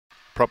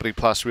Property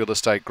Plus Real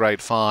Estate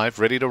Grade 5,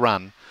 ready to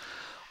run.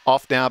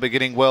 Off now,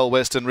 beginning well,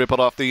 Western Ripple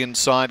off the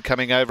inside,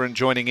 coming over and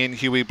joining in,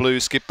 Huey Blue,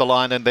 skip the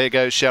line, and there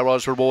goes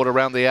Sharroz Reward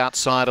around the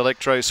outside,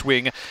 Electro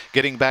Swing,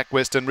 getting back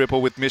Western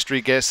Ripple with Mystery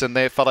Guess, and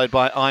they're followed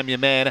by I'm Your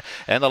Man,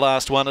 and the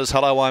last one is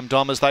Hello, I'm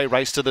Dom, as they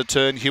race to the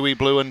turn, Huey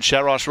Blue and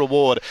Sharroz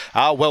Reward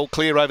are well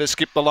clear over,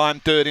 skip the line,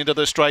 third into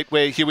the straight,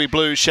 where Huey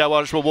Blue,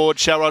 Sharroz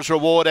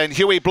Reward, and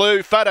Huey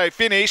Blue, photo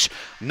finish,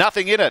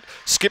 nothing in it,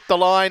 skip the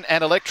line,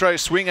 and Electro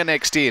Swing are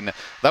next in.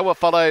 They were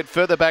followed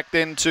further back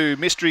then to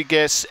Mystery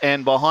Guess,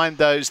 and behind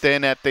those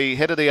then at the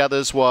head of the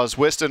others was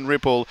Western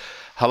Ripple,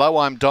 Hello,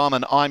 I'm Dom,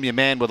 and I'm Your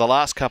Man with the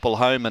last couple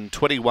home and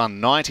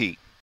 21.90.